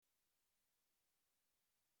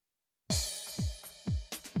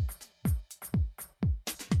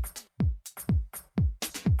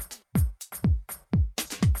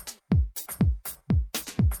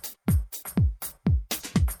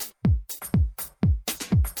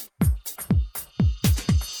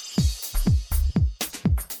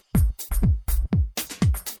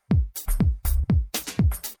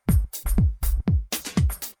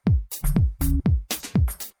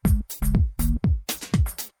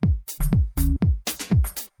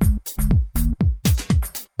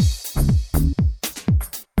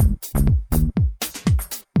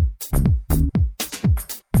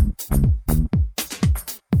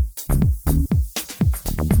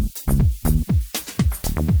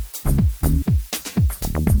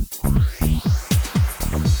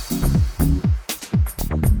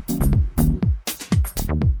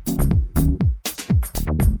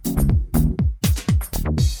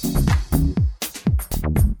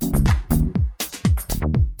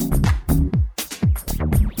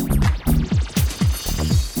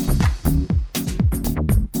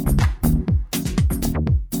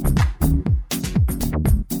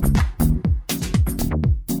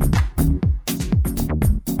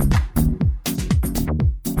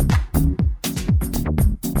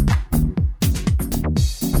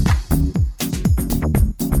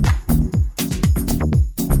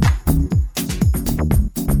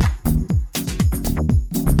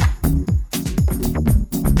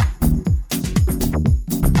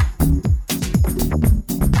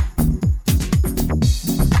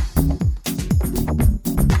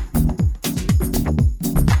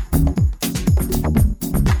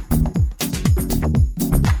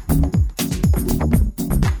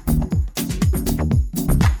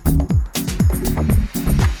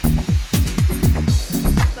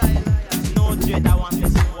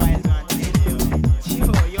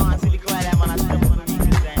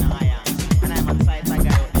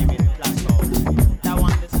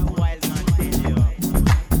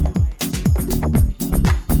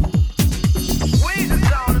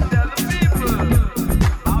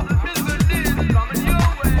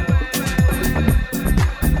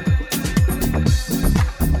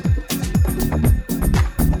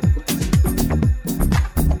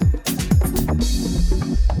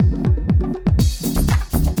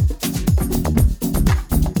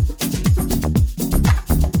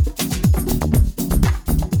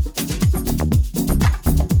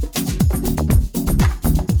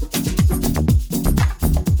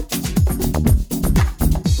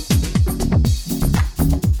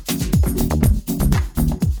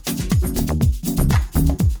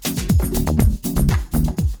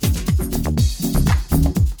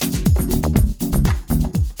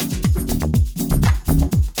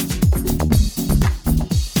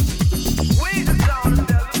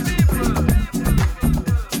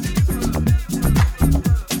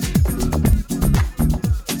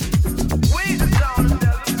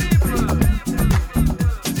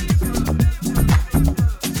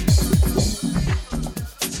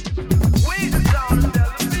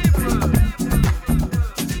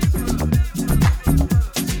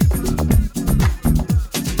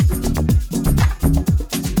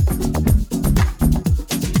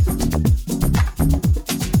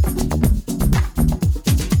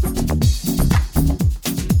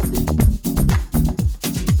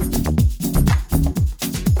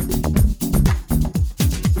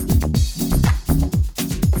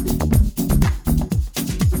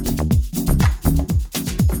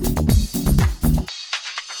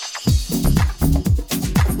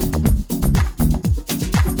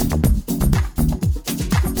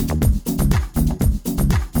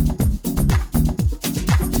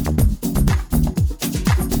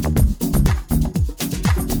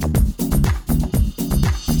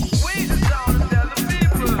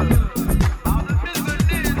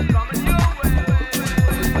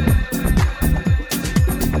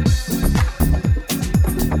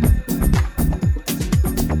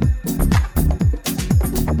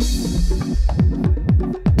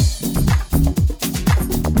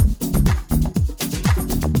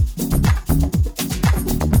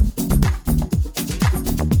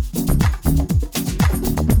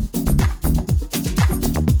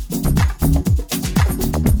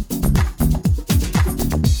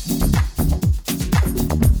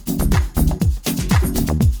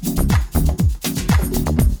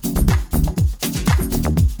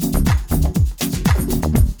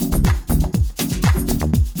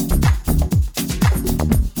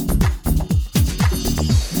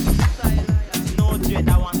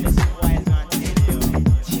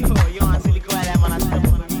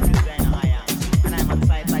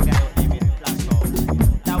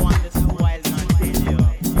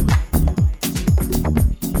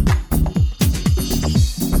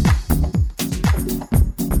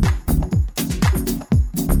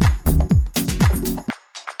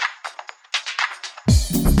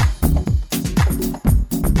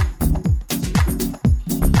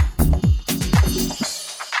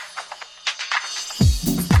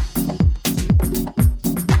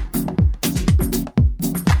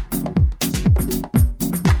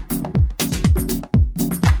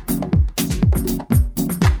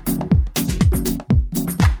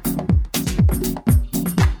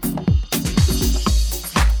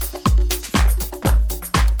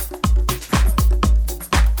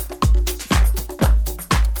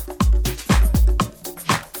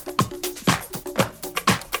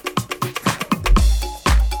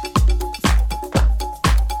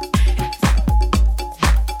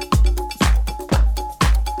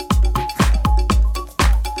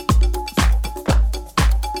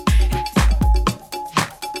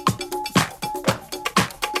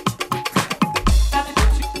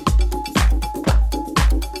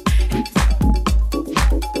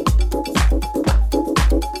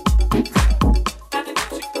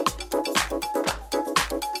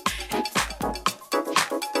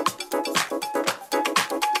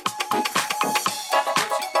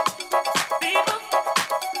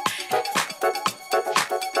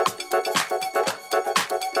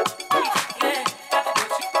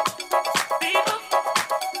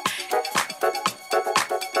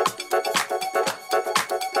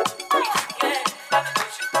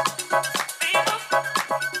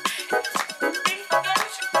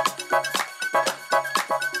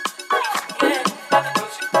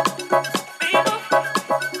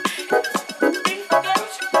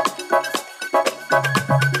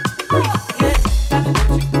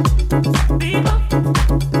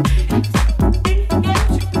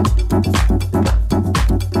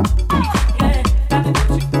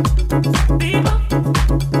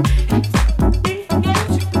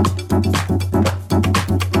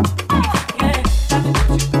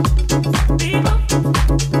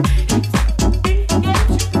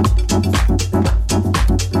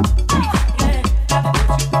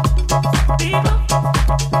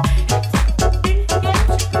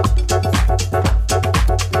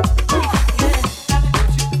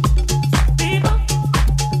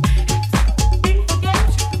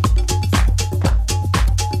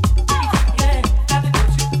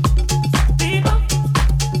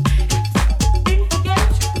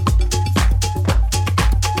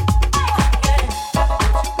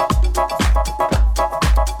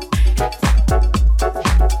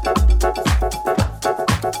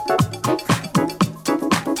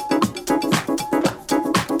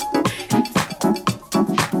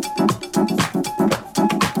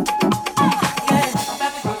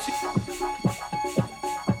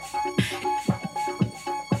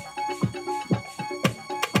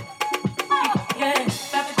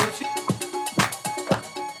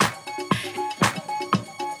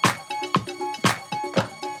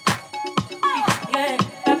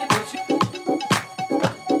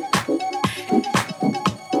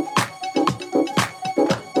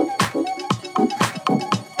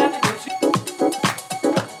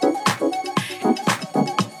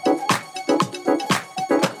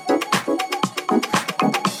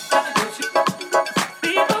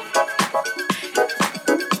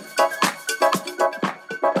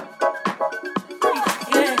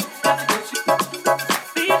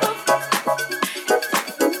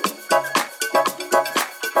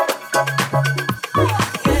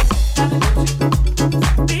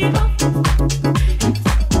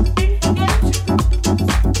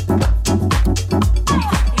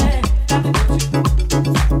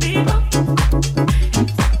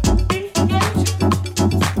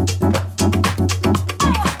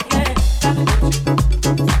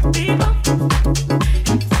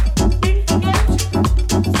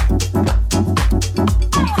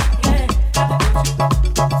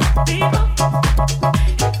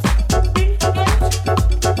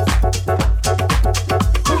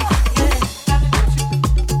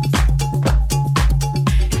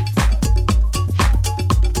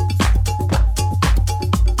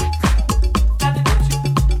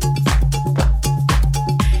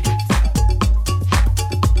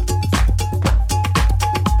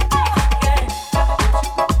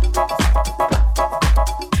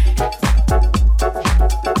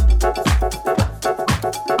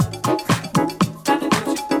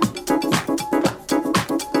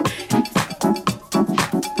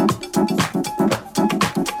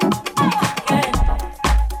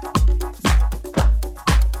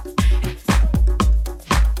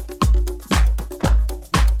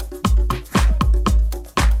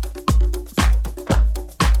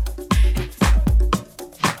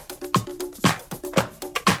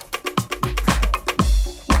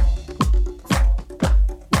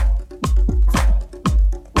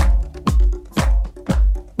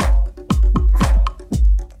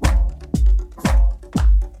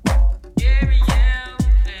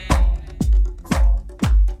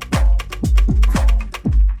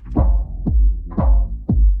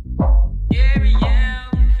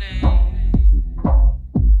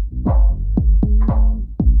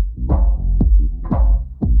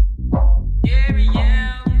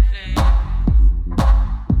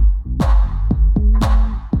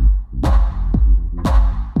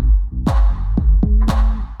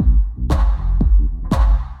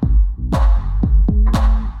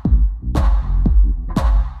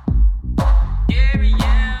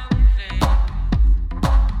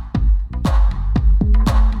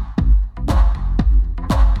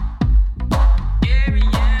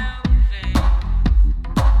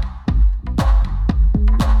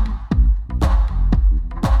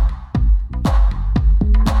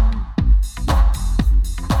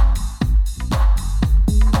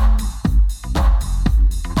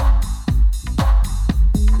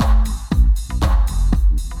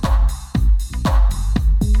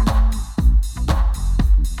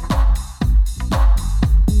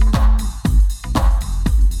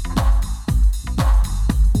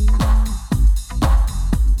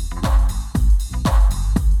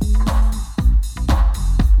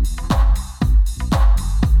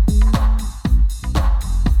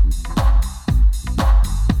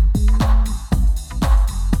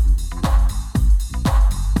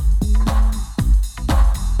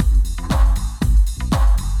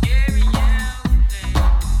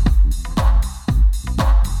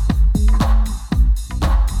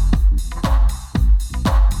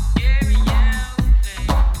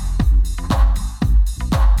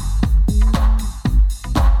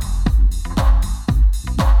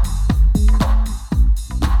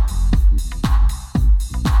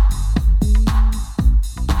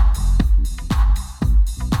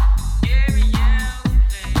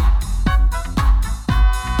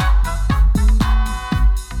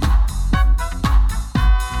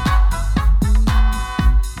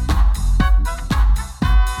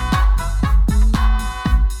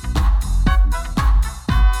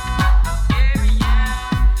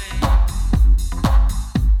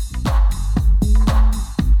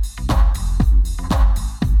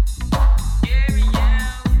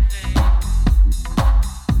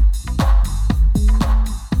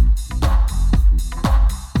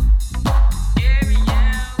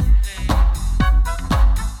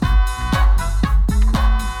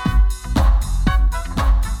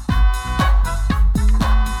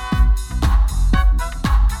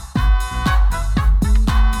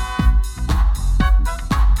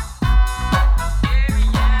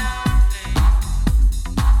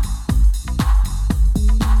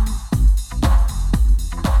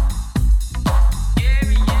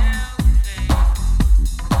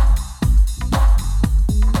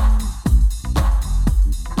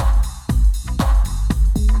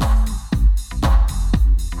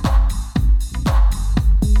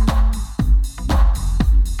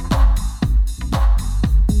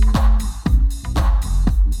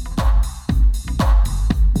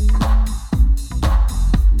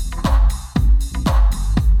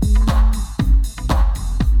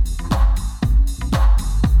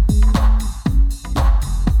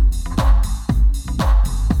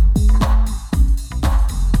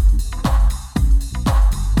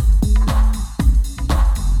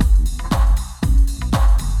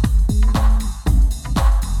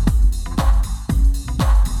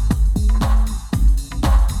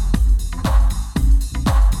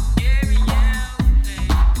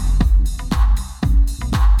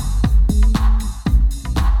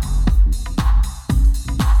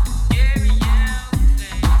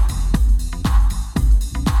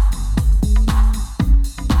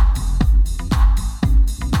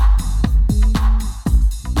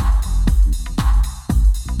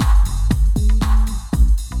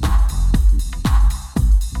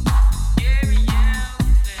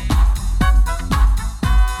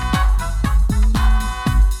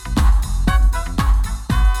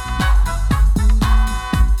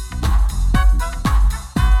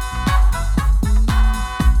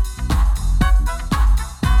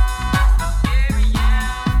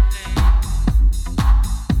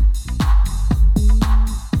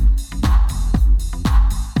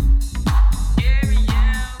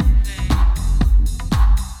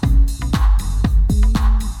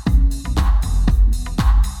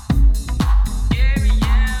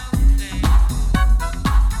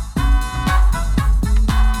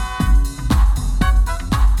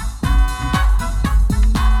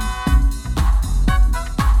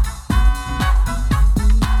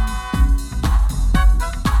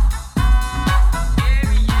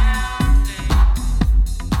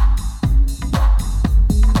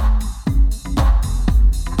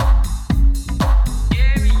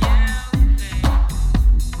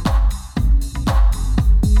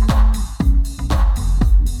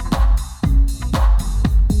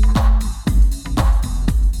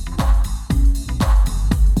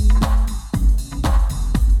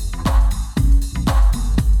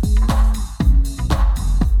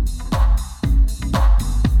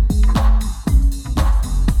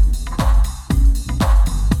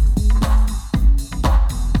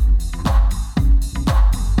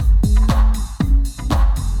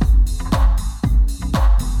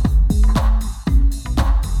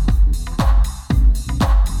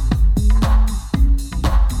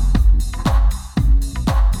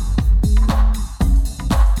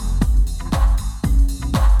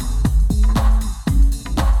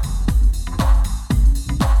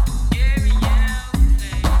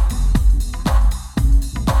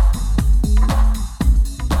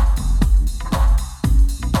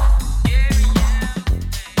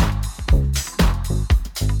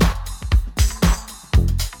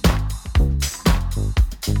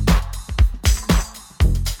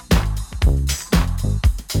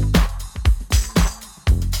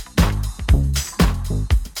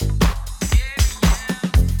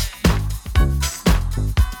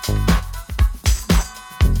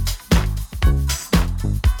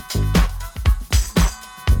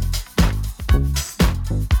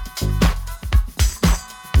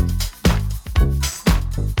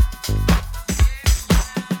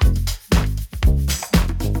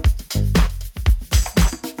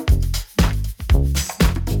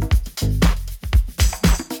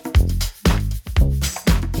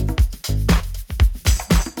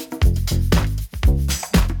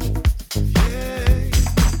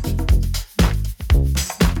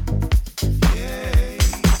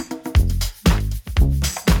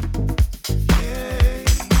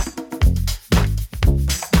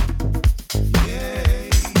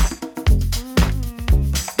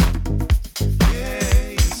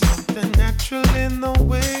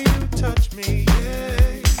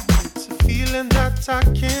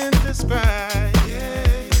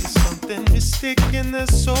in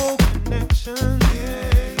the soul connection.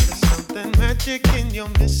 There's something magic in your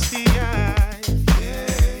misty eyes.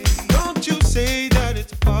 Don't you say that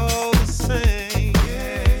it's all the same.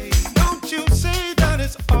 Don't you say that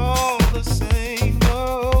it's all the same.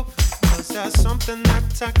 No, 'cause there's something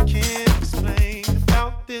that I can't explain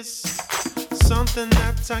about this. Something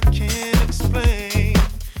that I can't explain.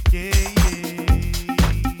 Yeah, yeah.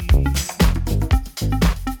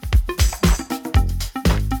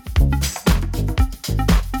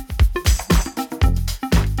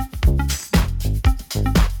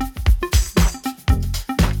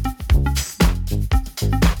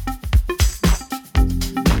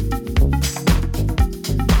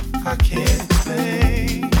 I can't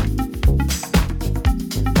explain.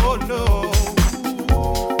 Oh no.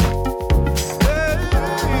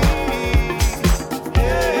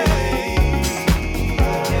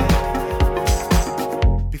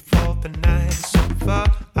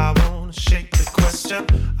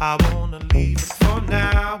 I wanna leave it for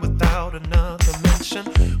now without another mention.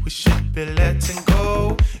 We should be letting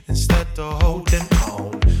go instead of holding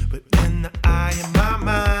on. But in the eye of my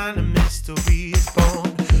mind, a mystery is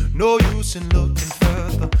born. No use in looking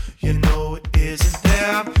further, you know it isn't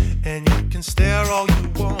there. And you can stare all you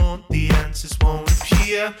want, the answers won't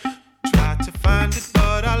appear. Try to find it,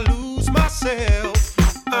 but I lose myself.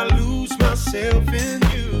 I lose myself in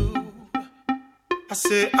you. I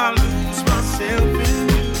say I lose myself in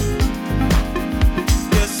you.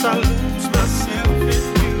 Yes, I lose myself in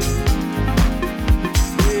you.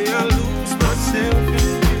 Yeah, I lose myself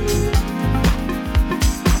in you.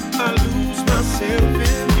 I lose myself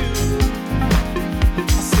in you. I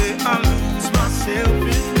say I lose myself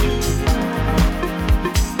in you.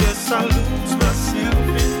 Yes, I lose myself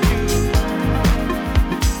in you.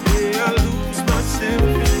 Yeah, I lose myself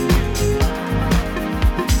in you.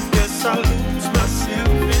 Yes, I lose.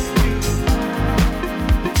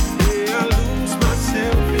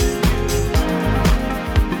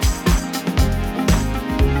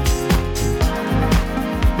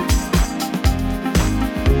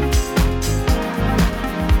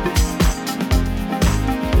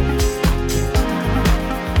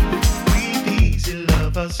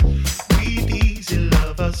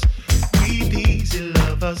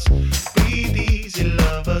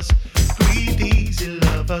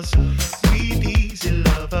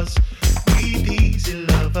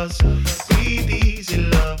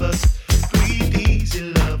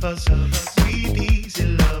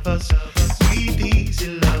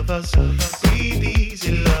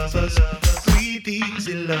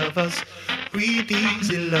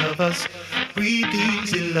 Breathe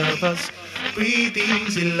easy,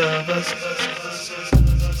 lovers.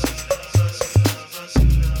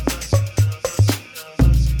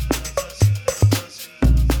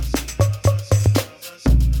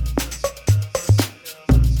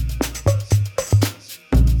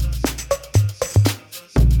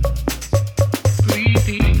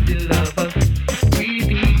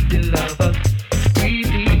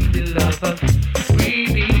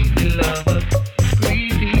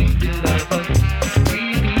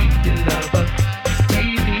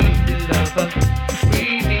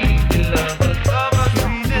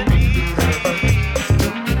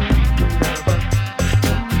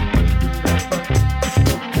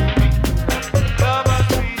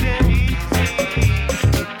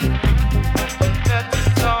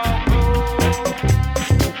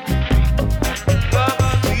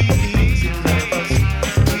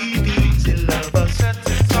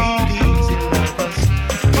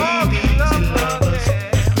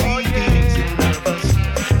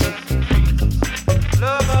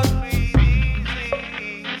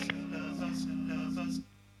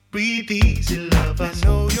 Breathe easy, love. I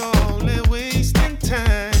know you're only wasting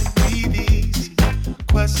time. Breathe easy,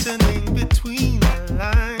 questioning between the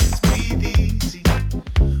lines. Breathe easy,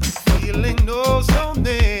 feeling knows no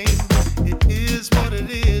name. It is what it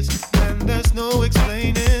is, and there's no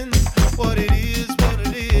explaining what it is, what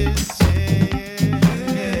it is.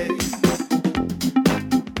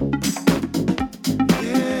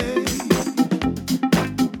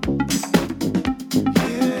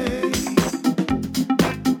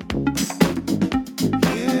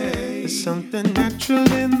 Something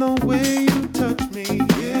natural in the way you touch me.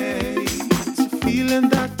 It's a feeling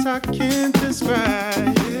that I can't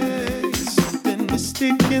describe. There's something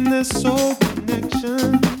mystic in the soul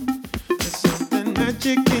connection. There's something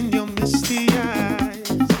magic in your misty eyes.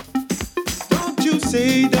 Don't you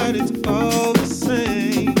say that it's all the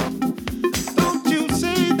same. Don't you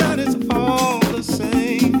say that it's all the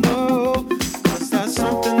same. No, 'cause there's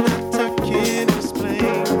something that I can't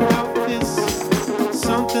explain about this.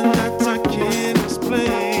 Something that I can't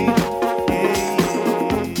explain. Yeah, yeah.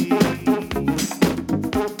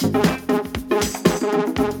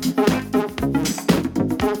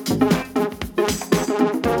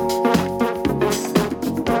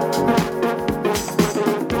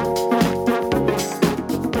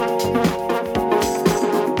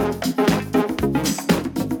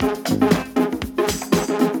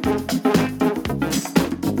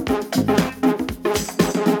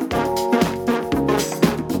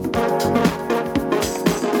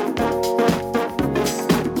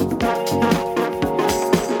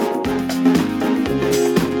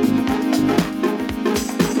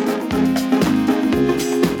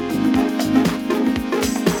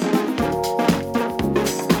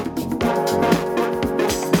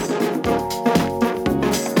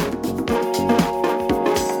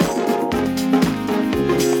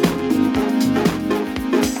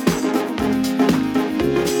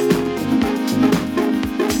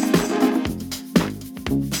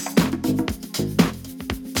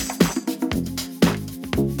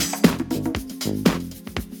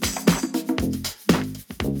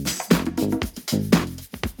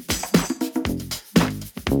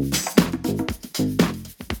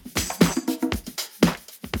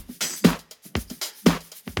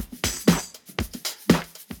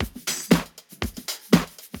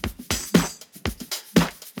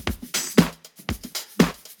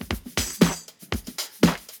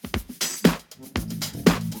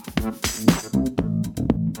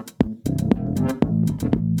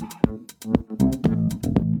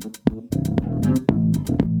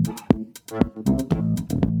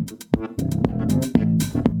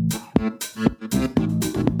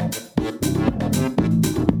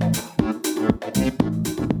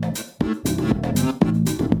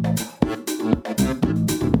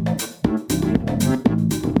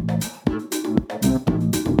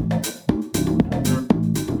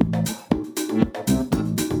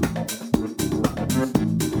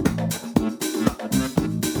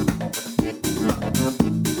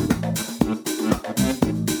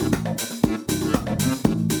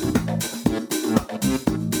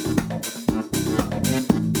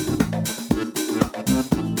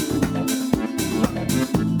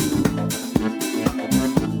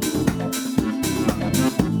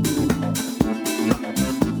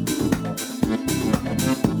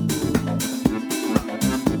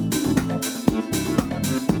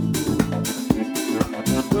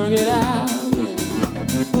 Work it out,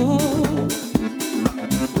 yeah. Ooh,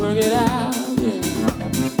 work it out,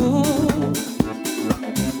 yeah. Ooh,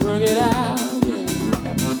 work it out,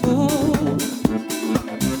 yeah. Ooh,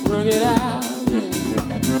 work it out,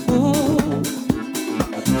 yeah. Ooh,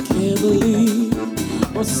 can't believe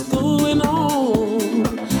what's going on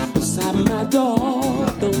beside my door.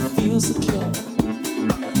 Don't feel secure.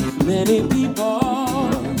 Many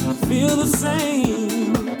people feel the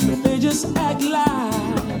same, but they just act like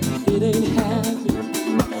it ain't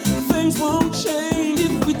happening. Things won't change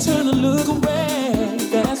if we turn and look away.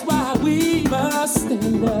 That's why we must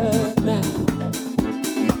stand up now.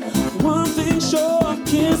 One thing sure,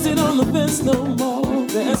 can't sit on the fence no more.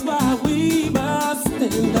 That's why we must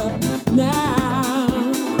stand up now.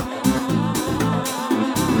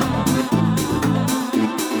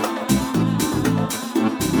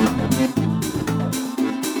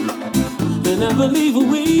 And I believe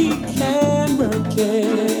we can work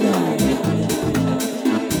it out.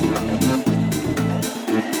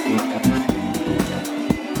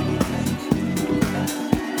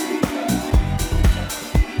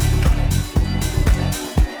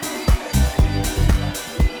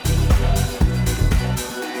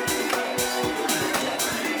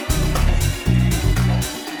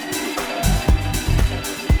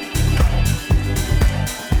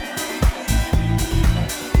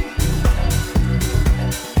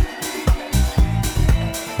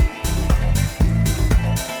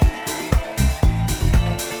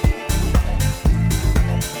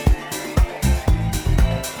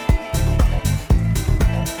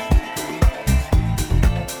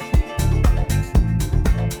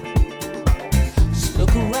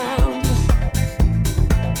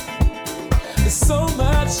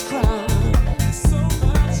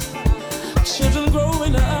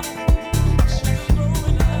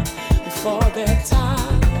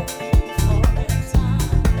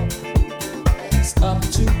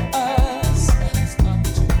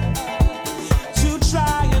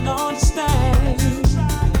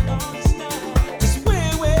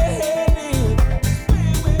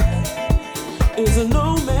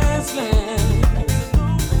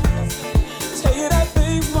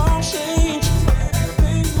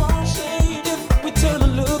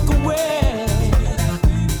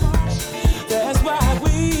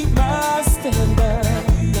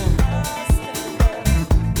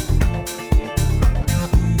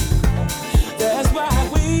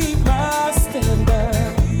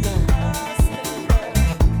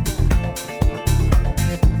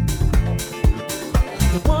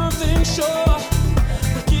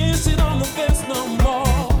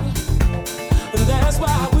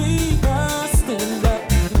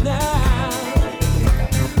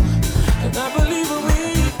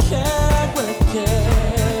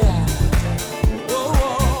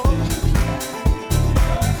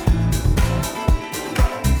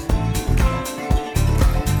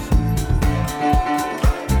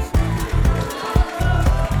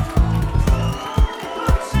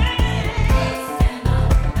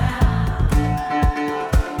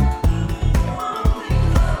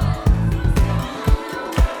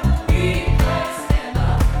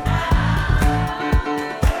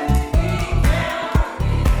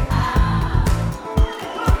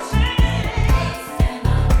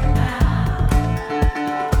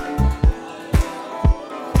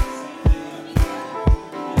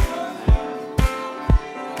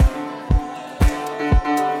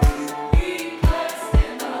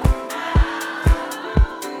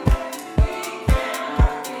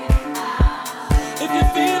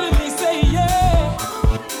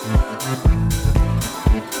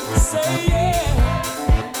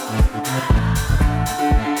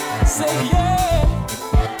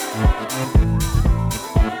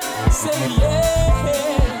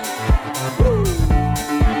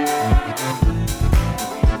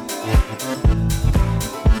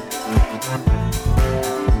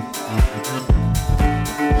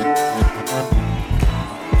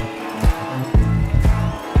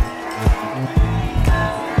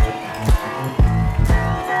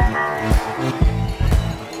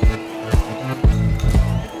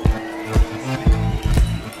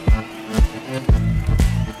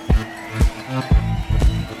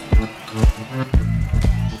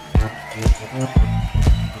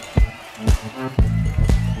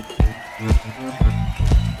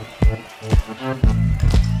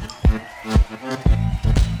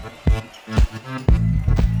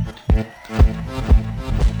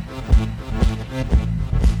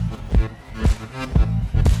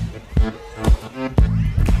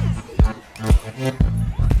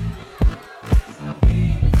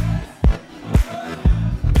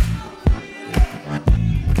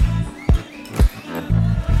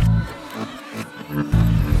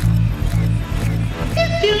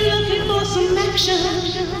 some action.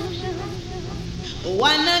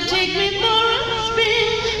 Why not take me for a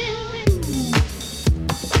spin?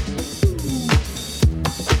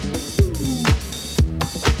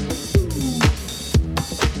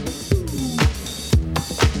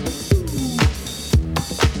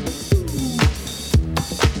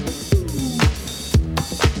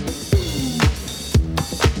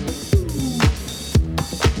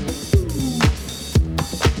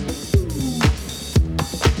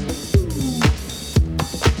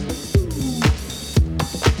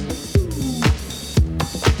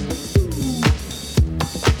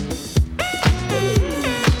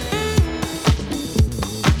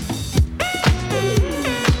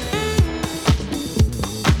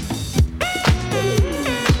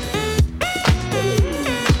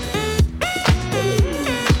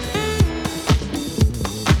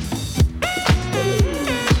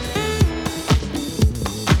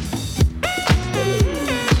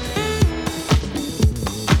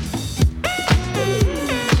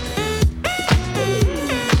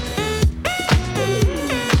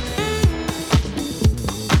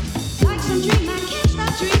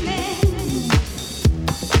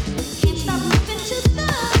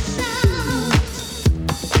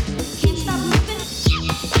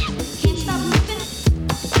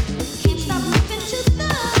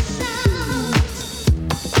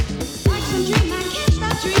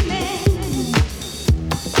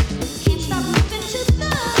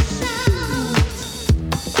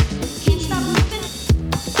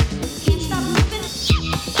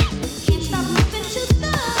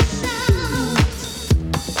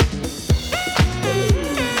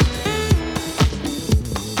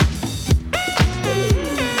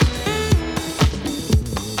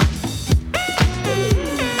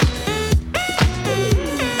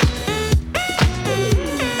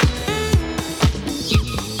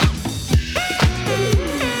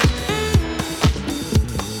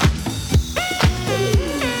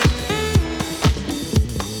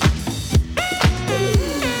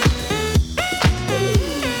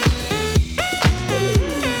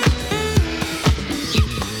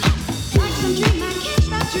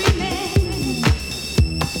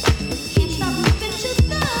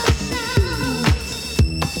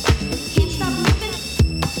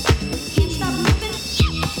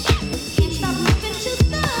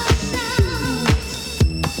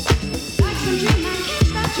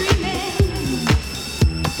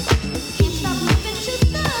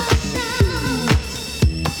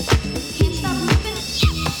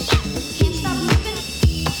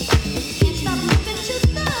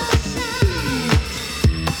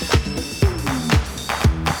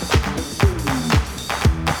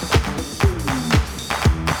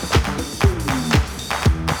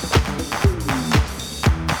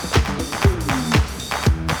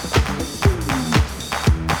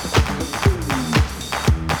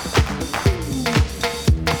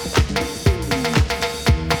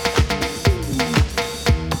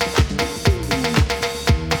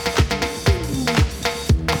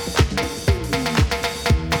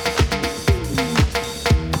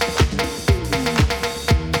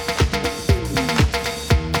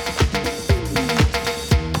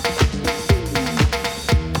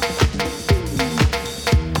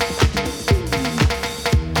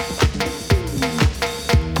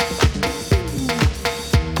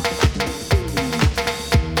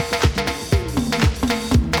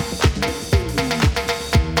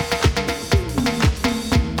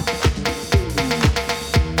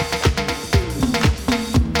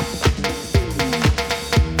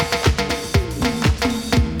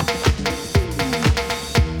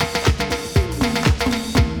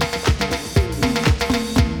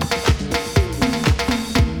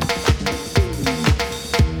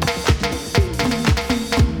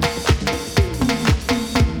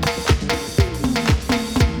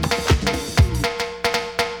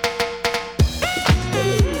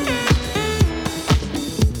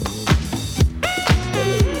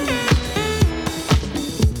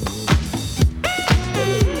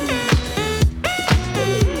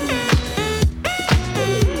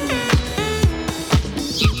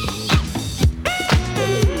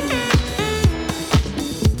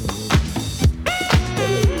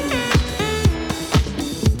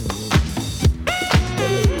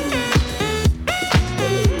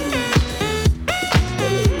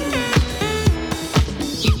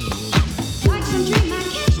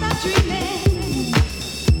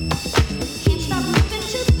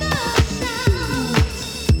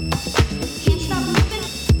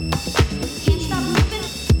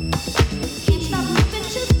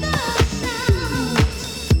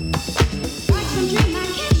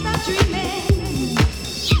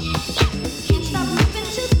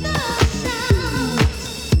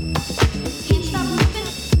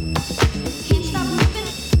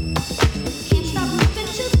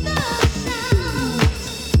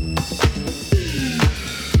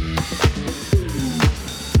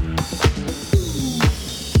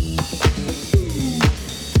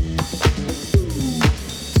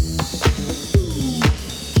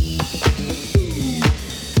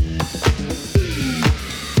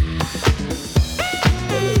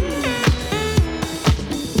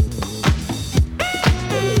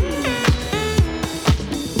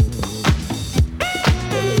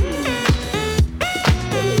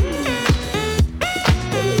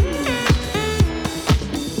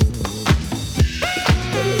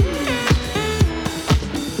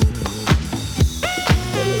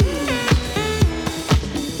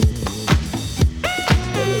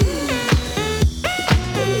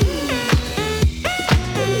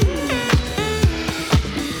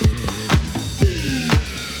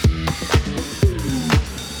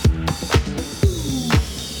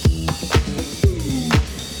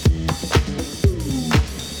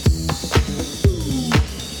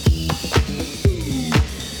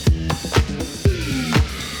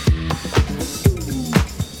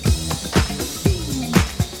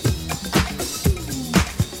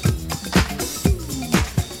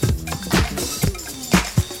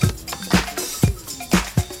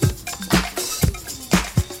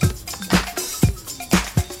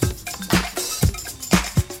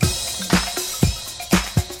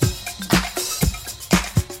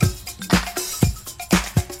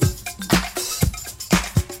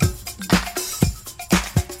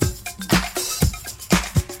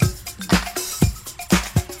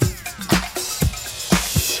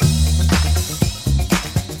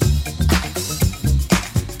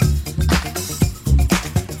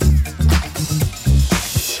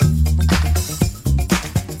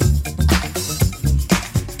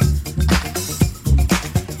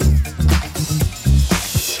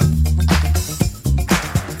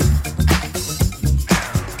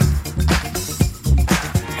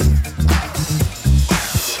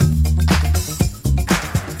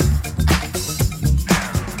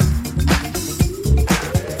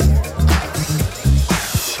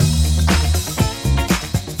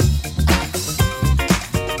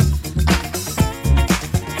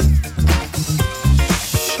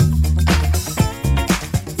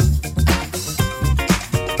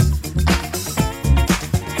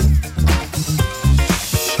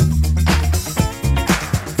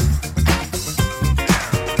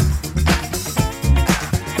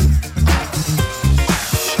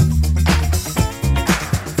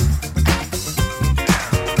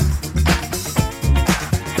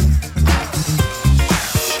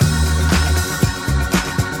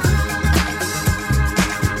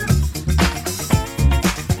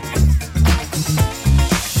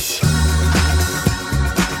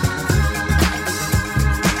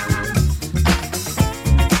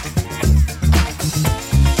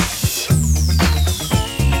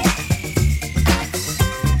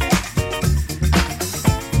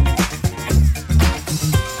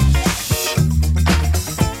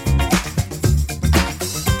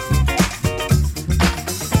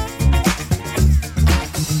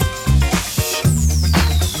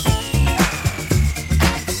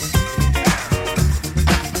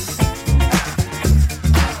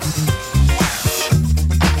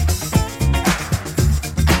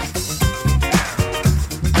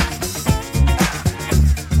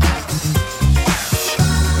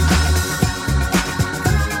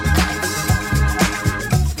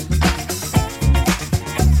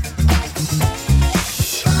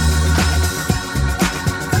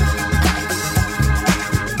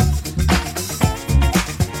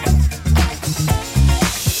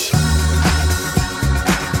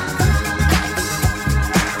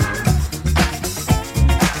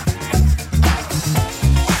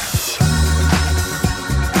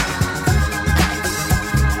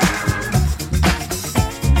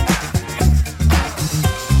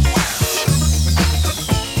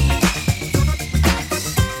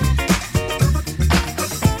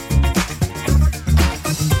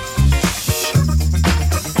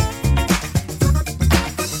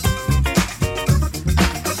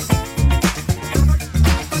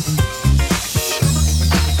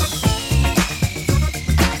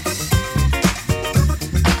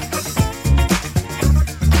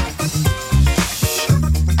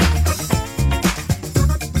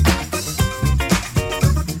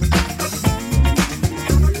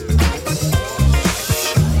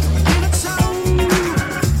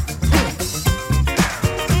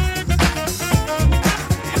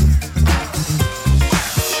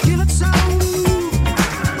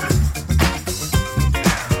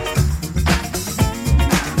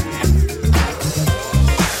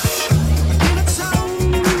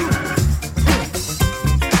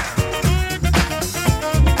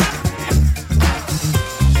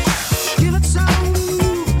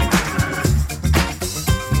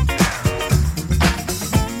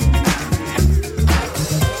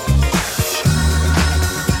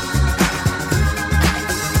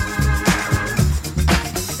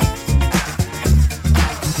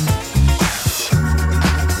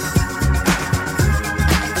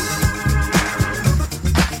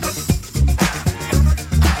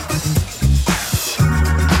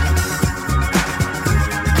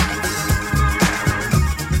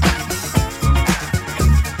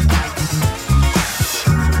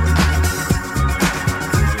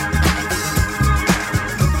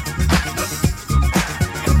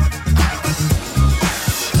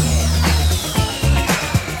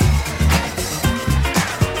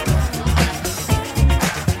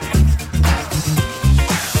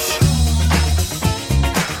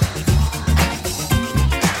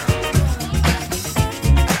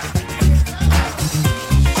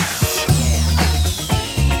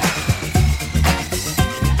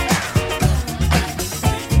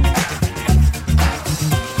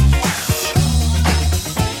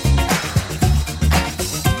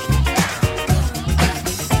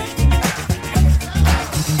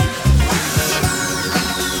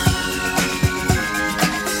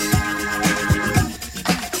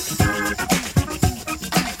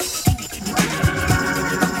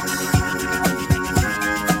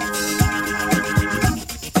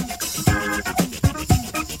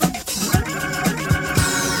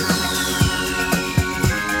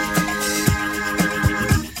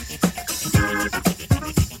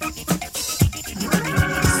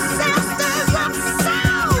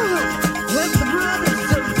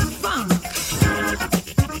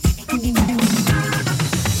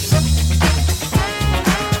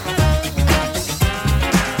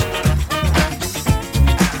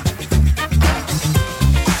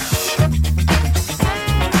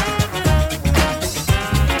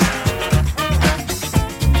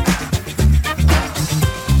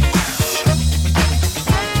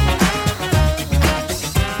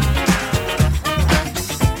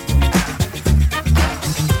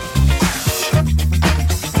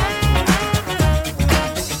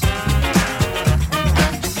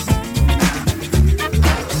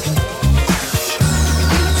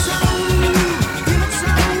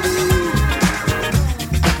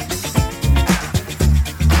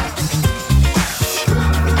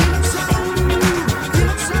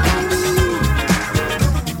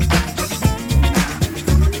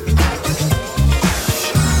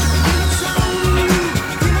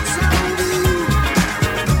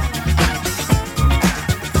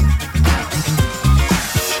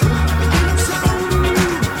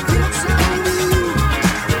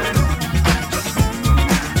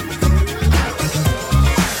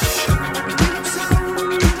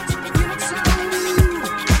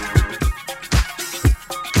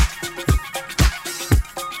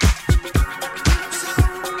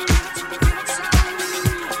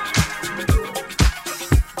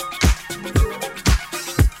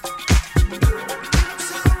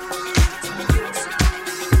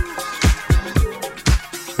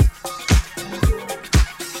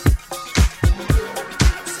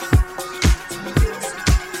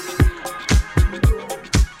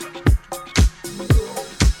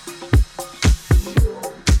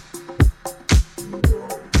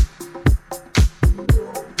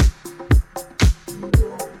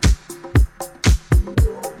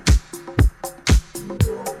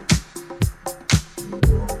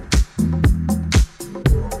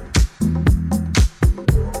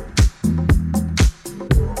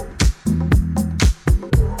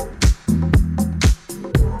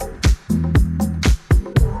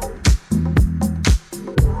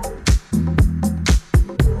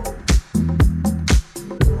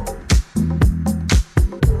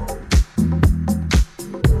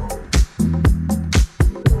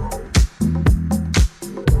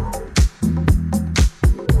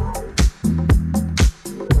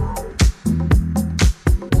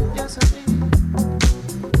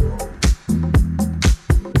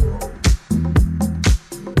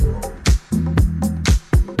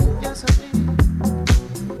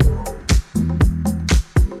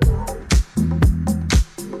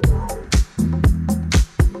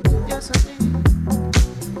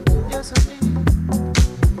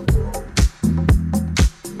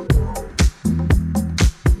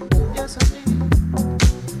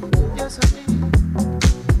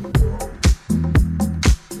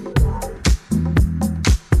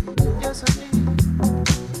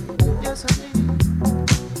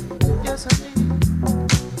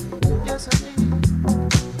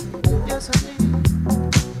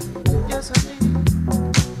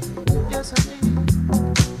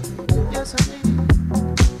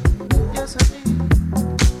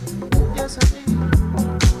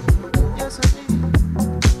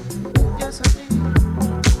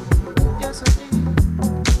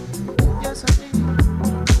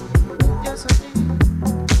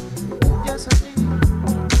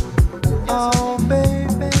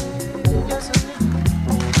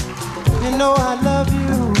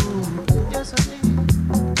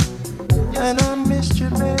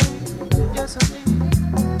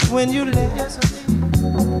 when you left. Yes, I did.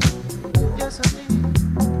 Yes, I did.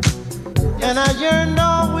 And I yearned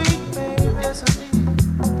all week, baby. Yes, I did.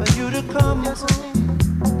 For you to come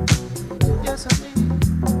home. Yes, I did.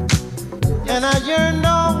 And I yearned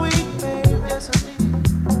all week, baby. Yes, I did.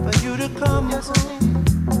 For you to come home.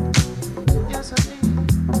 Yes, I did.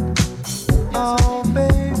 Oh,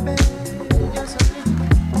 baby. Yes, I did.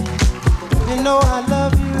 You know I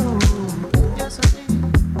love you. Yes, I did.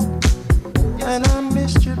 And I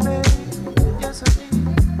missed you, baby. Yes, I did.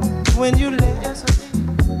 When you left. Yes, I did.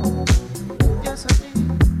 Yes, I did.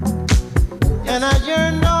 And I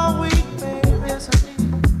yearned all week, baby. Yes, I did.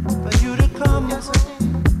 For you to come home.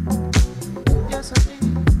 Yes, I did.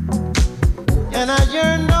 And I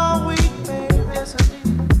yearned all week, baby. Yes, I did.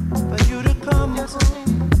 For you to come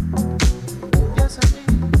home. Yes, I did.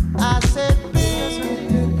 I said,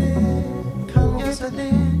 baby, come. Yes, I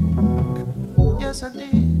did. Yes, I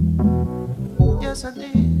did. Yes, I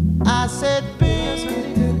did. I said,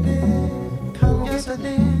 baby, come. Yes, I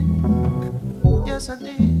did. Yes, I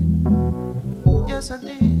did. Yes, I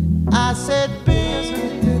did. I said,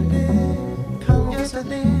 baby, come. Yes, I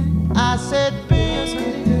did. I said, baby,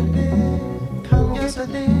 come. Yes, I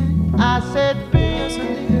did. I said,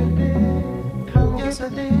 baby, come. Yes, I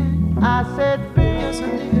did. I said,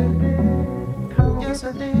 baby, come. Yes,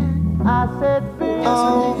 I did. I said, baby,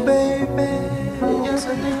 oh, baby, yes,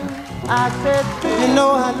 I did. I said, baby, you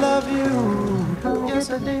know I love you. Yes,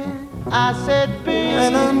 I did. I said, baby,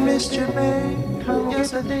 and I missed you, babe.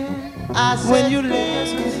 Yes, I did. I said, when you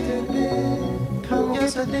left. Come,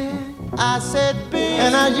 yes, I did. I said, baby,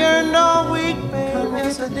 and I yearned all week, babe. Come,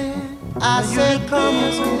 yes, I did. I said, come,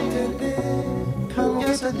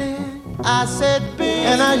 yes, I did. I said, baby,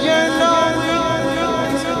 and I yearned all week.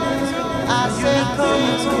 I said, come,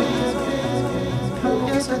 yes,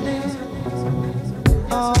 I did.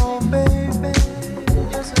 Oh, baby,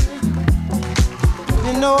 yes, I did.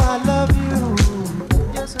 You know I love you.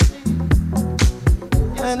 Yes, I did.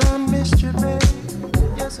 And I missed you, babe.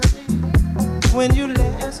 Yes, I did. When you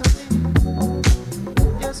left. Yes, I did.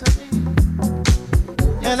 Yes, I did.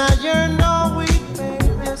 And I yearned all week, babe.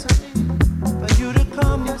 Yes, I did. For you to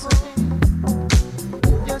come home.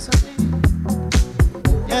 Yes, I did.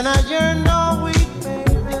 And I yearned all week,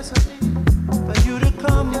 babe. Yes, I did. For you to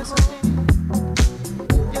come home.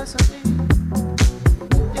 Yes, I did.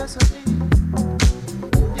 Yes, I did.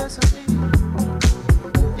 Yes, I did.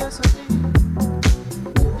 Yes, I did.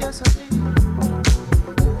 Yes, I did.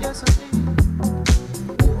 Yes, I did.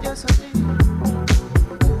 Yes, I did.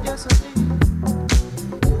 Yes, I did.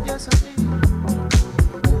 Yes, I did.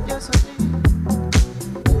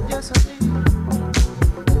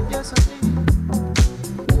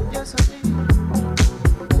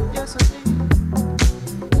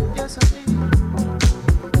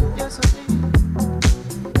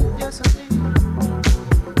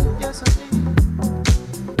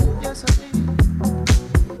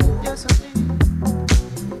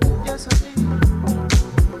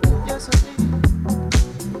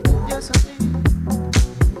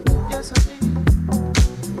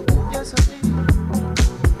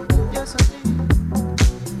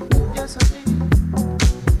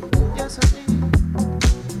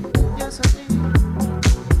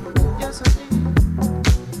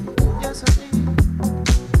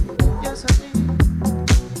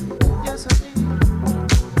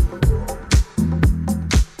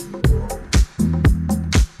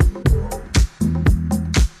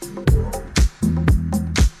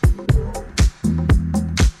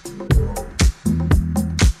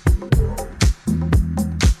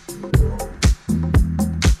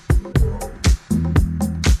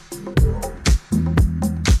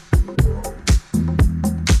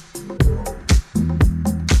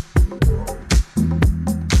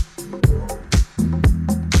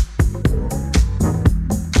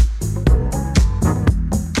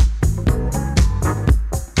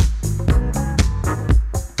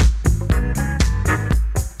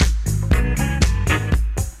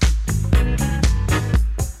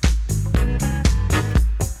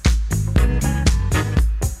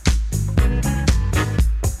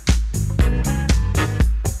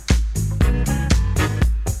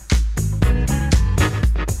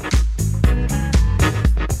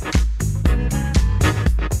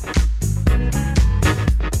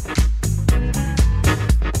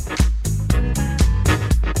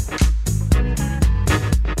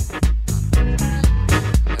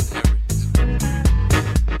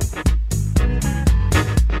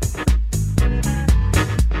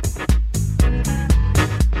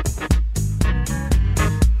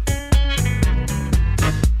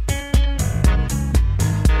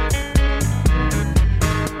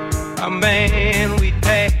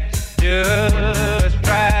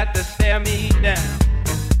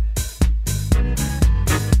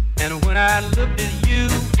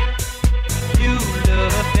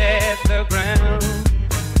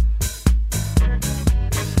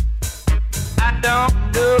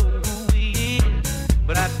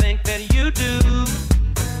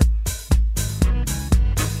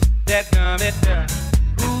 coming.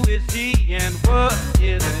 Who is he and what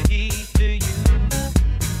is he to you?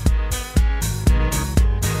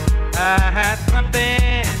 I had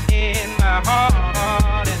something in my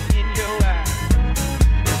heart and in your eyes.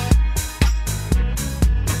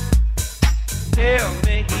 Tell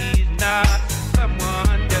me he's not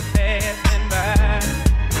someone just passing by.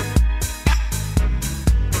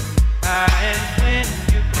 And when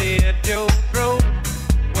you cleared your throat,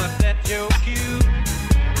 was that your cue?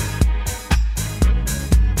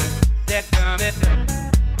 That coming,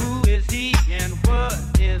 who is he and what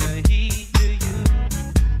is he to you?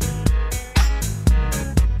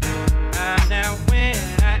 Now when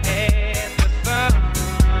I add the sum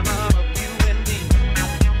of you and me,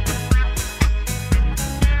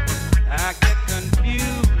 I get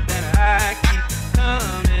confused and I keep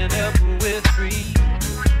coming up with three.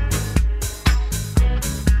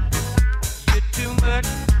 You're too much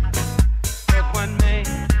for one man,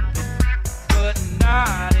 but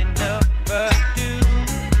not enough for two.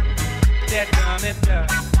 That coming up,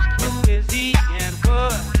 who is he and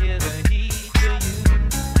what is he to you?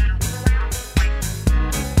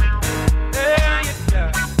 There you go,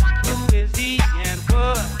 who is he and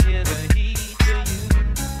what is he to you?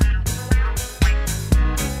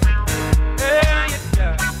 There you go.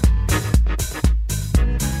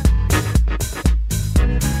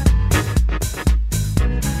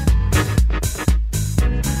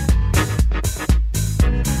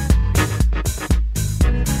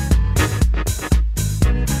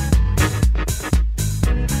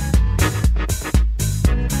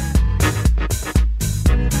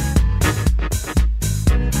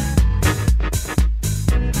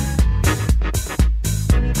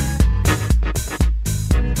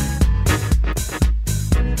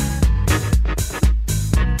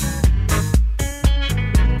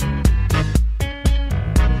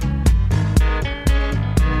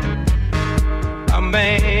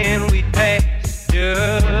 Man we passed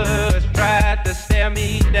just tried to stare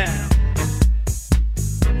me down,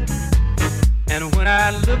 and when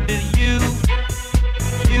I looked at you,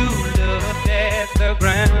 you looked at the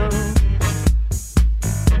ground.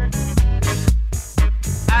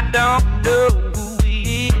 I don't know who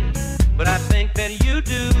he is, but I think that you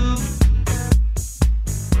do.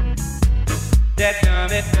 That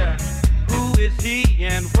coming, who is he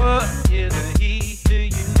and what is he to you?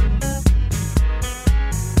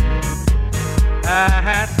 I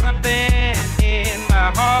had something in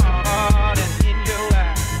my heart and in your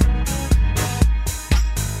eyes.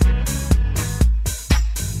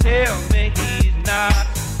 Tell me he's not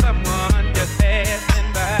someone just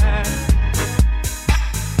passing by.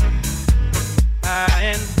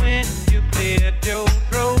 And when you cleared your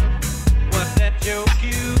throat, was that your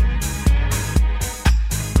cue?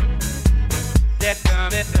 That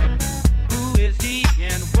coming, who is he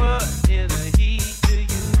and what is he to you?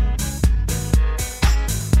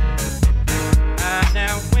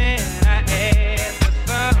 Now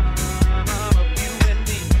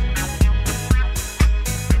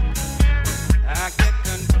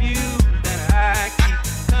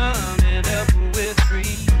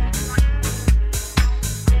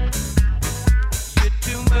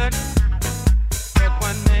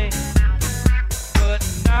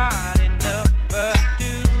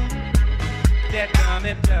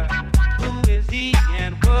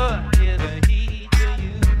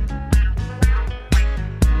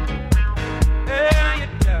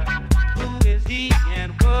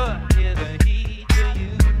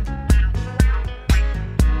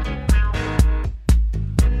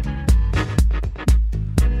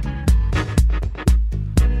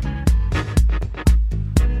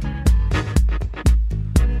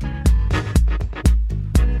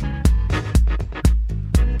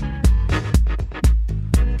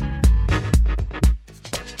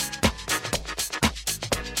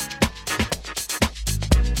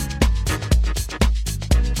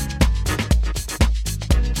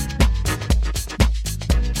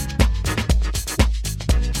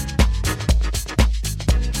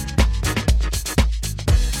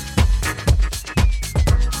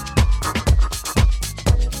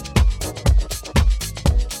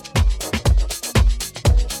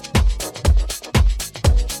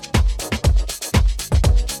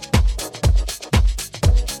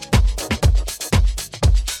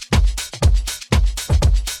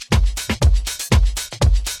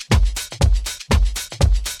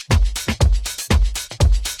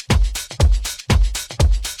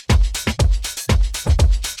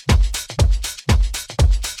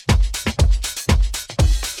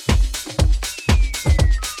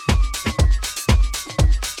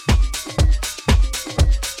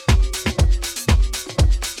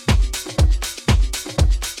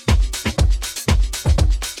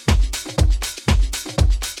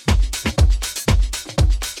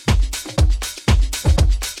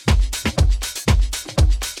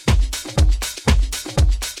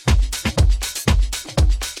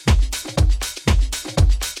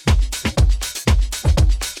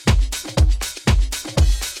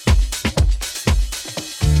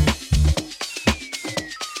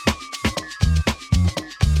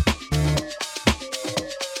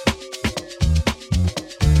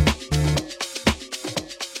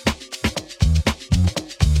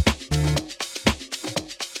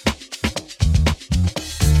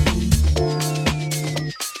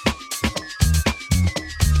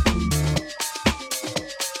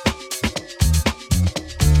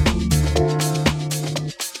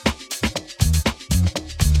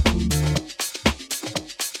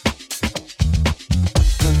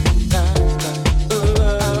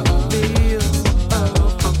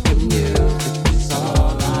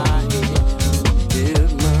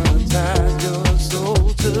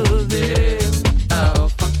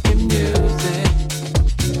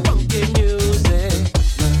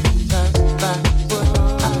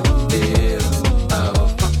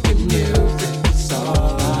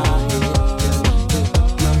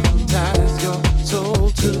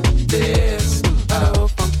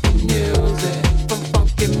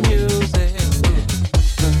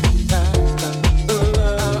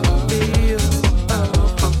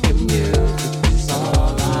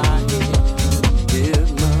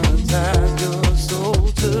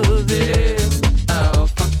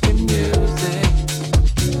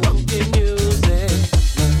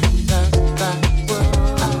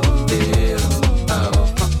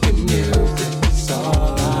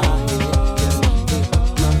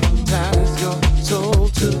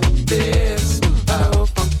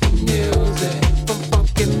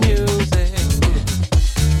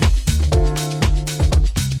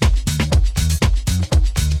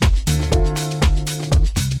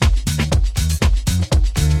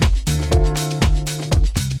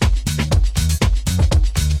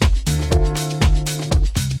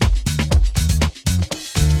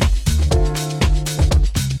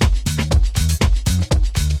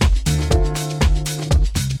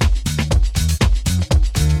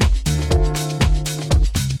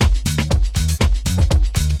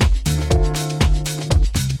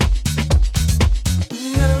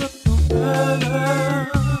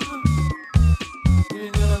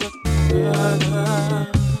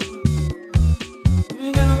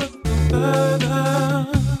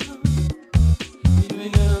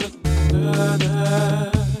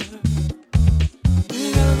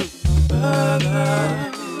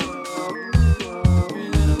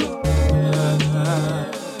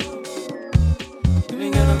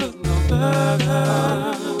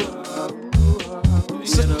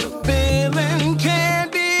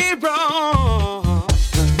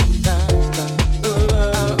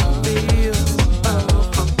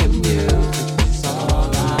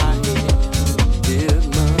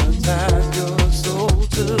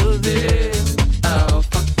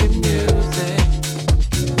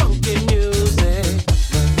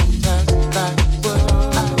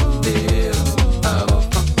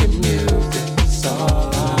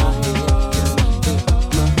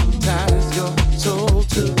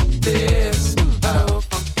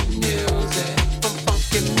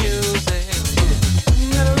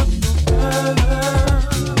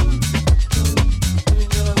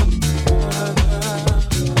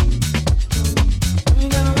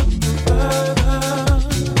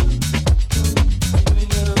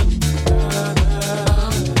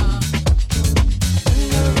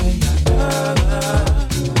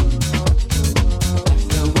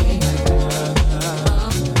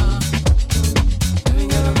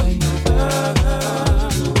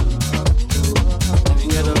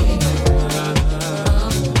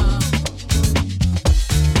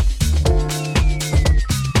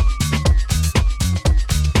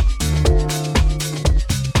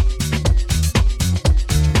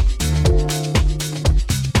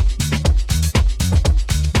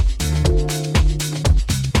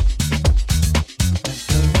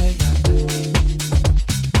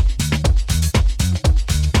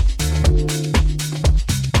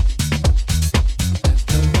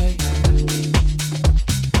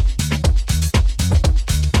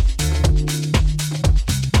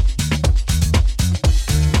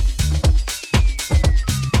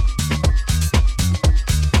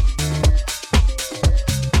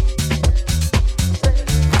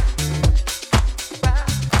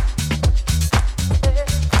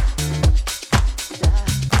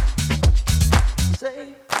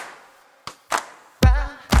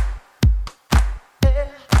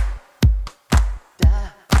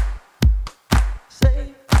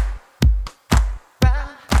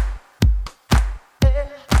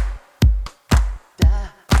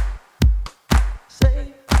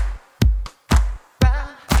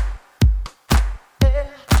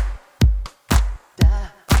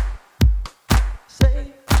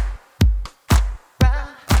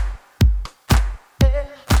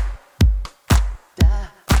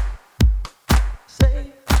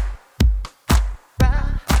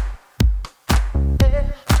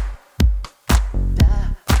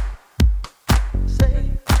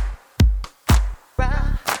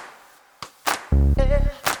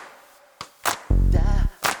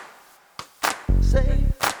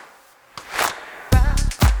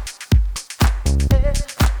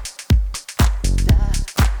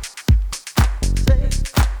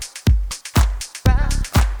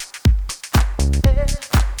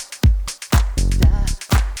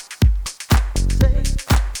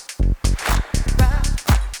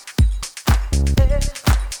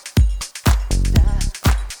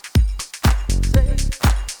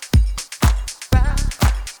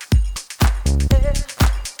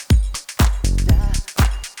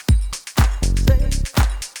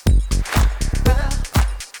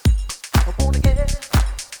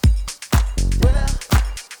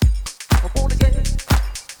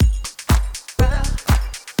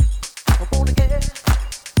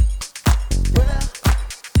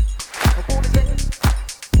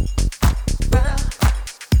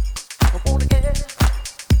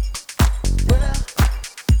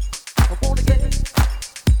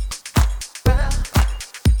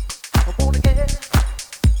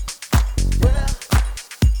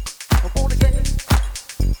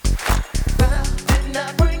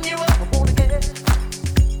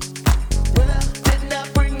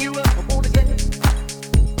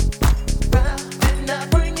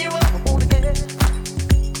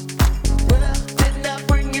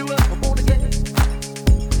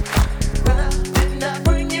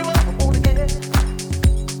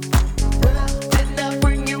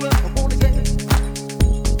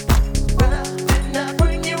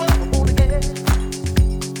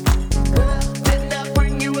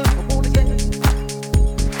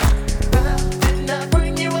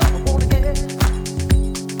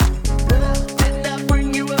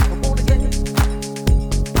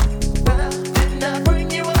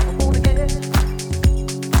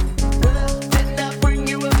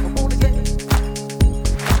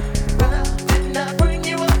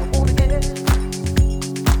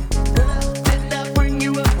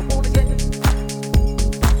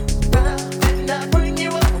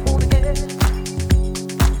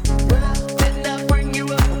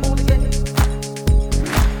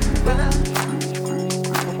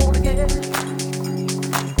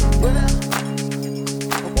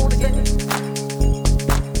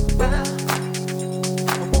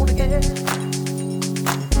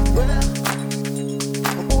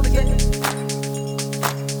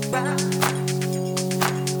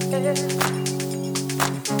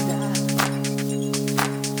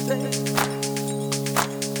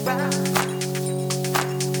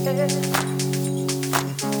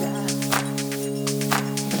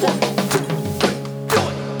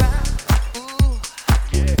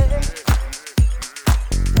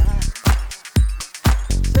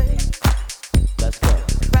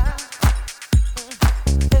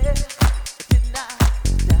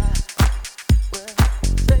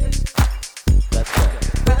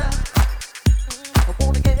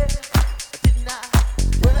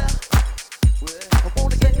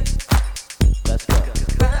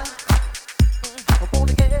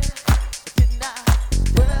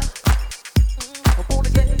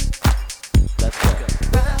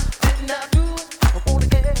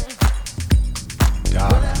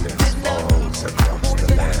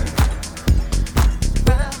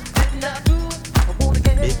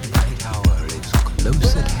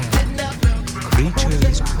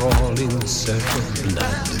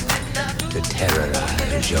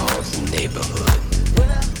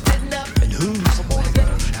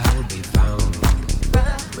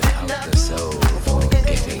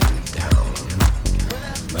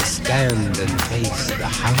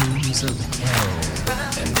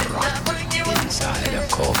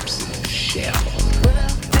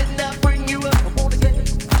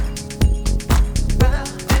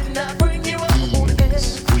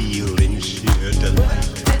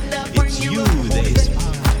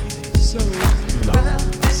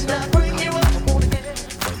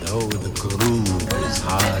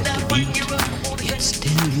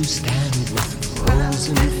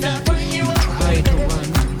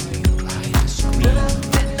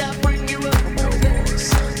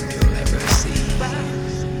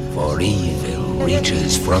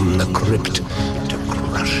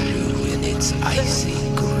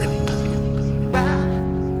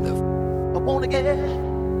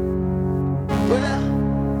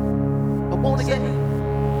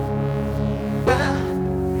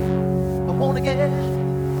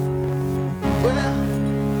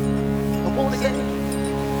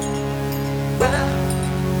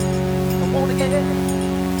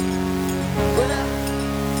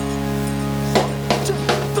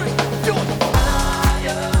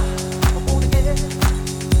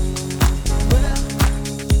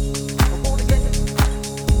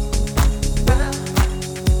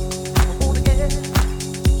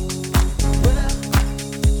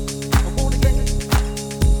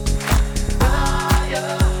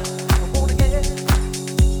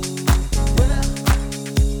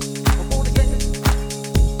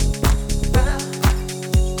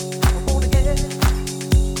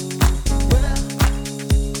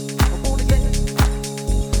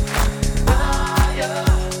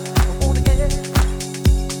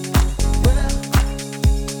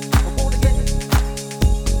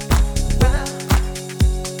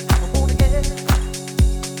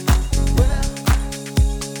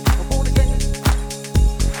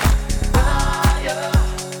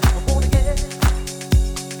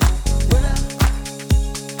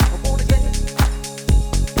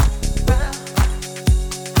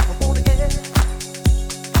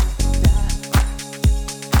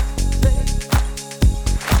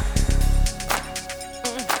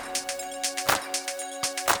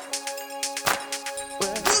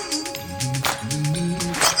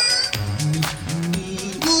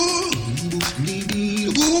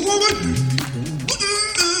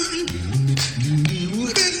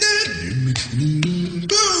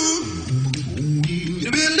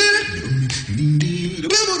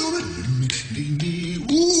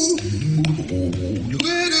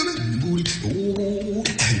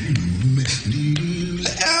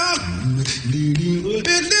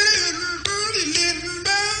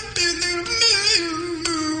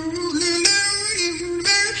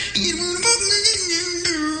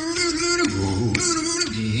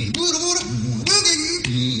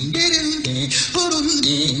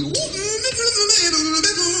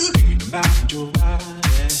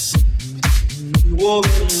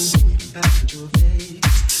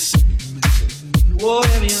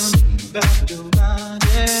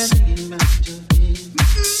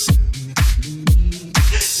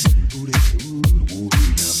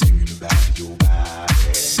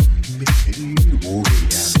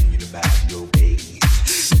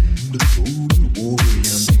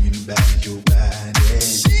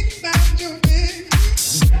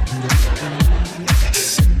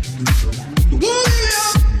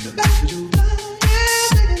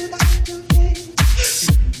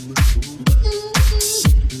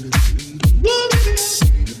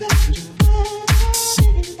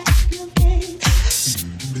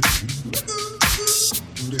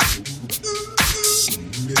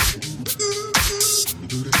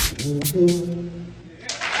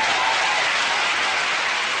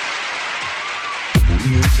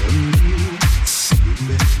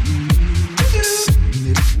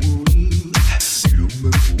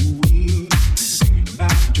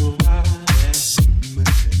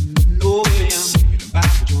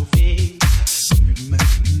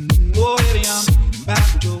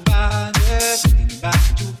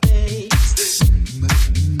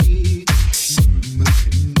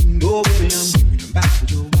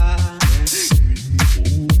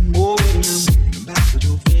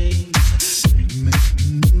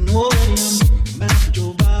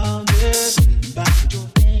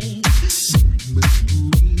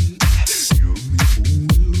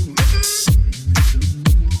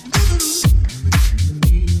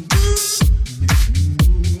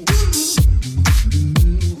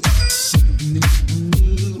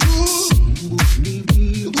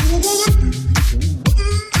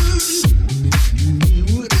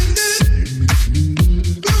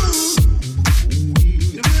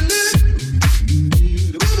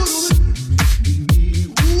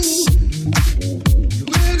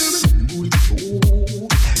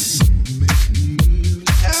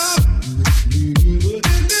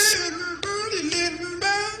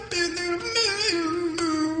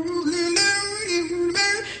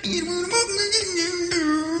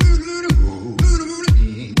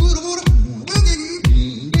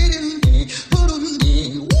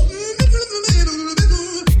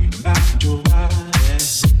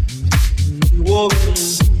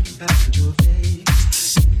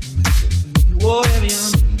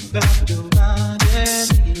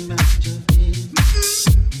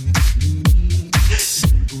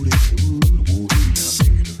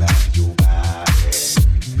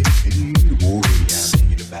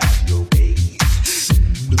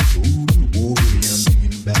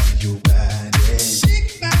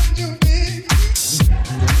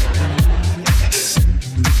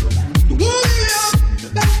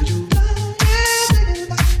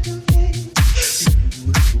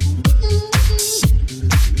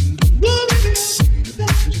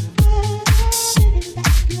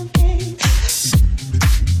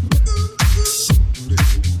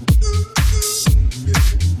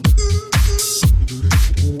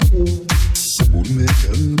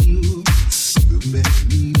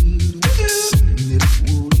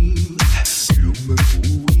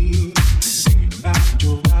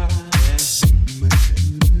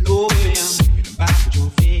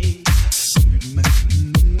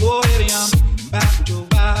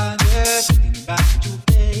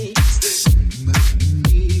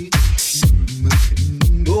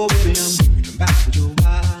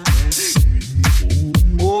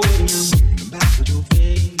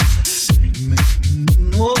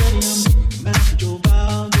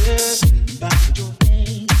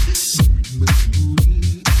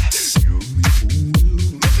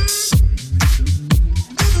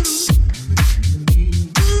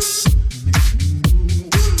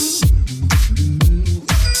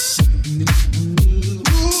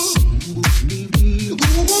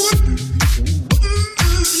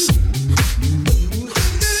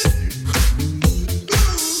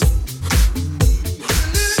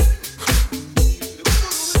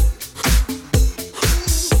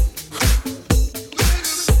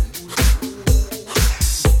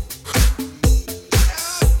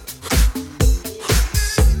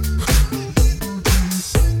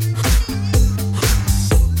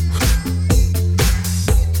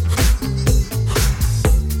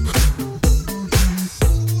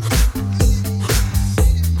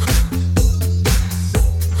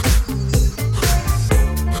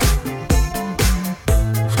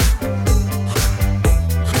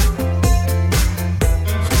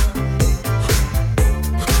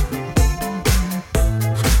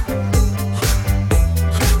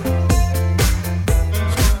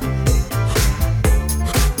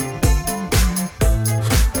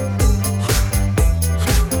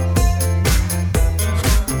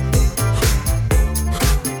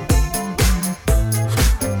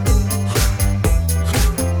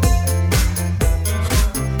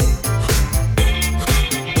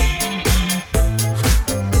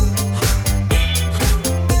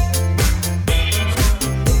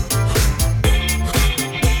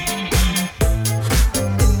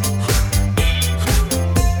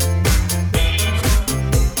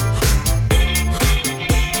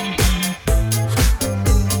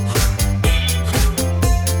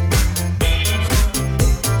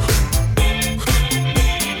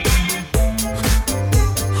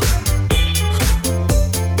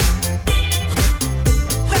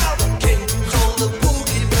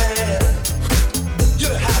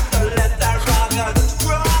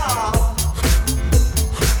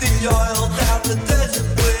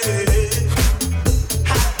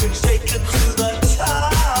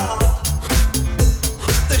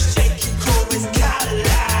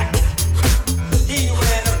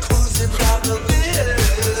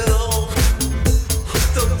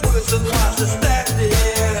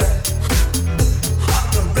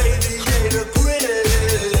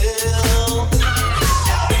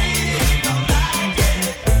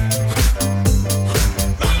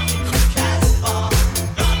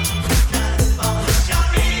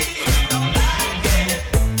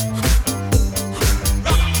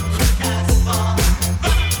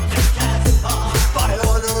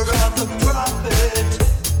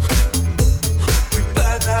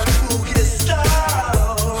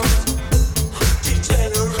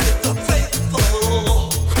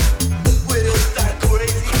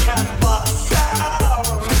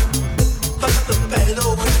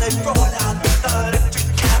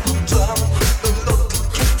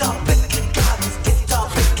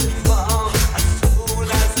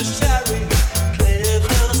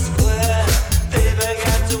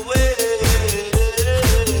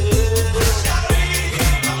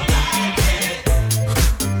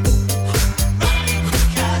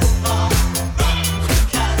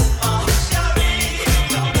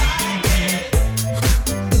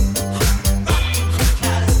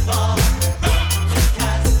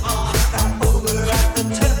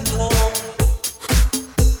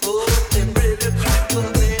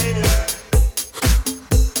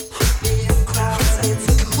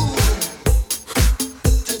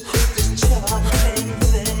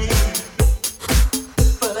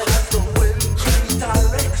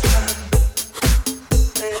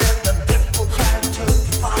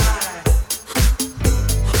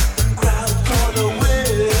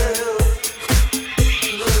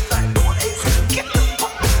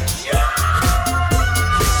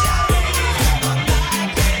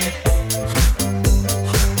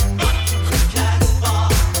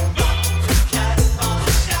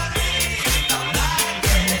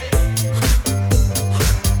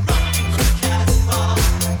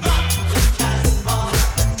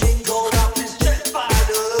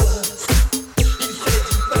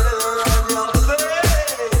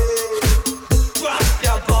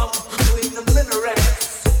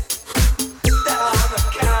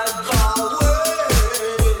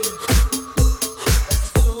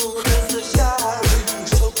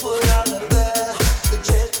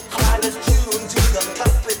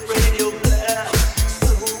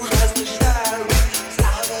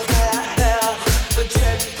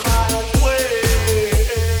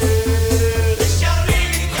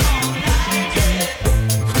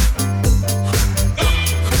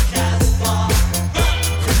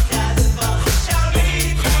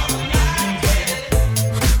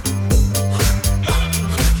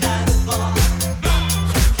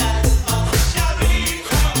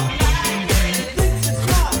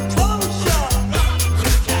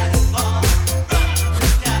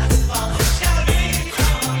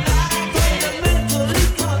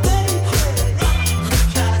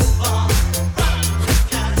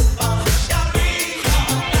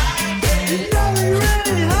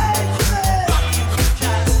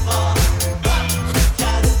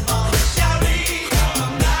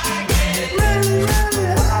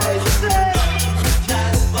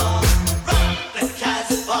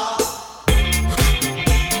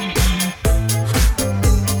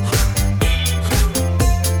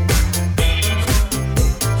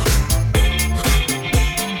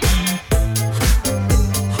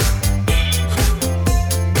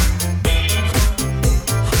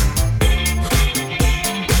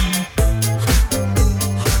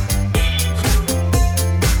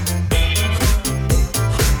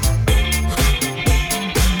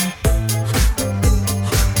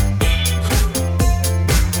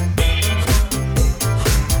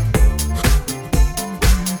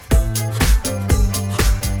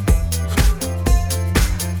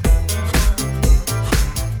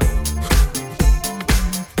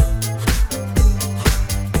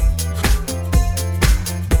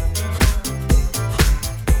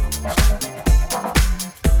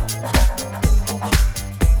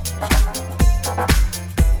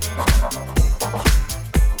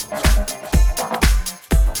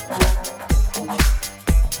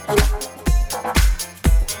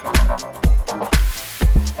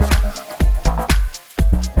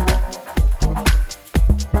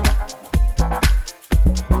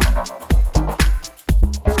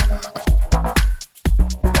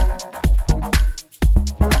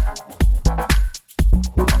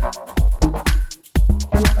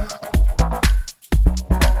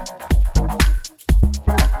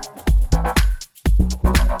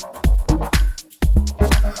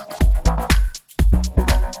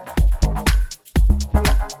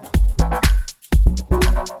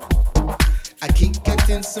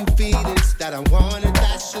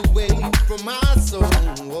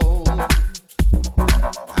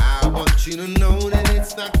you to know that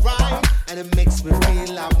it's not right, and it makes me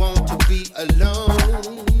feel I want to be alone.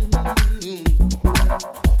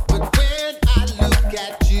 But when I look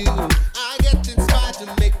at you, I get inspired to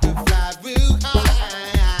make me fly real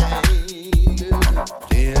high.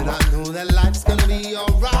 And I know that life's gonna be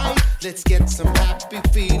alright. Let's get some happy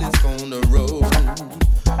feelings on the road.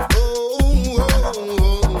 Oh, oh,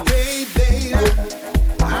 oh. Hey, baby,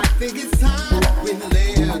 I think it's time we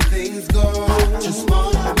let things go. Just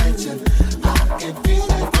wanna mention, I can feel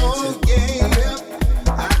it. Oh, yeah,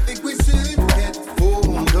 I think we should head for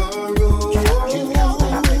the road. You know it,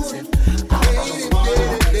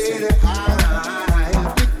 I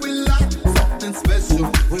think we like something special.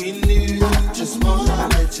 We knew, just wanna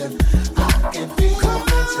mention, I can feel it.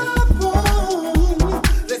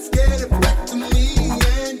 Let's get it back to me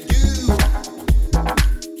and you.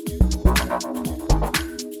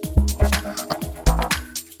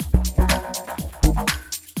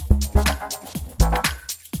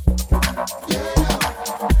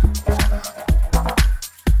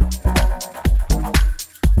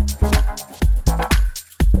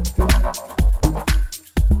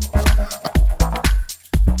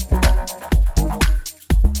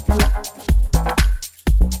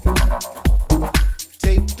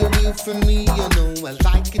 Take the wheel from me, you know I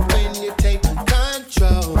like it when you take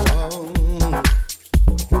control.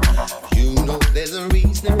 You know there's a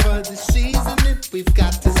reason for the season, and we've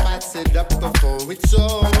got to spice it up before it's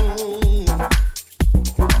on.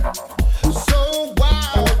 So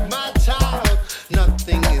wild, my child,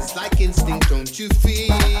 nothing is like instinct, don't you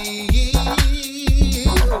feel?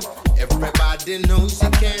 Everybody knows you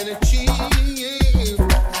can achieve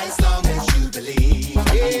as long as you believe.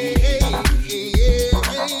 Hey,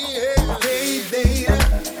 baby,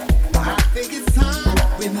 I think it's time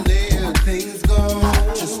we let things go.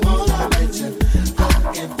 Just wanna mention, I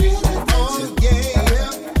can feel it. Oh,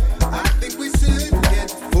 yeah, I think we should get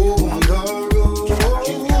for the road.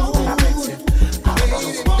 You know it,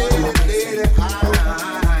 I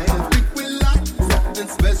think we like something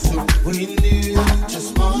special. We knew,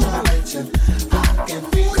 just wanna mention, I can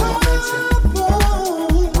feel it.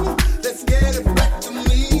 Let's get it back to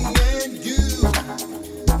me and you.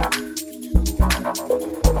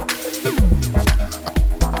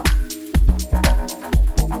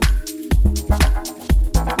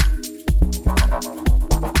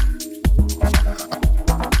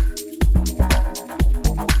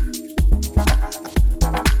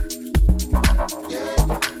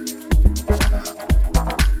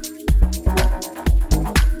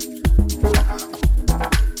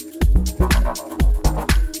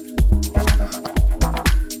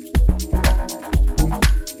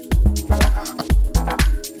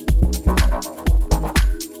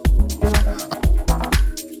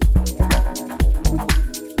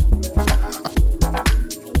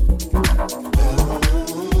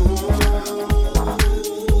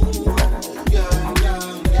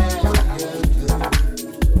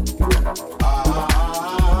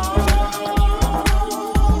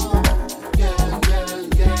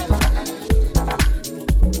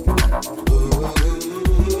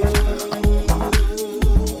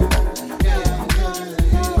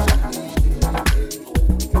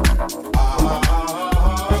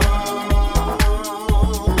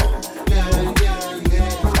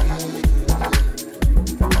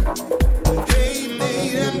 Hey,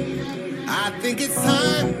 baby, I think it's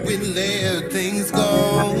time we let things go.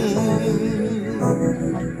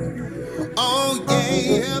 Oh,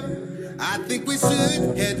 yeah, I think we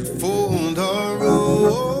should head for the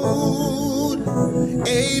road.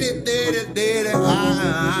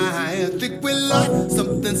 I think we like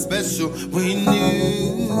something special. We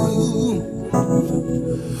knew.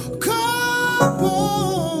 Come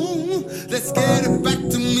on, let's get it back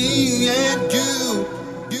to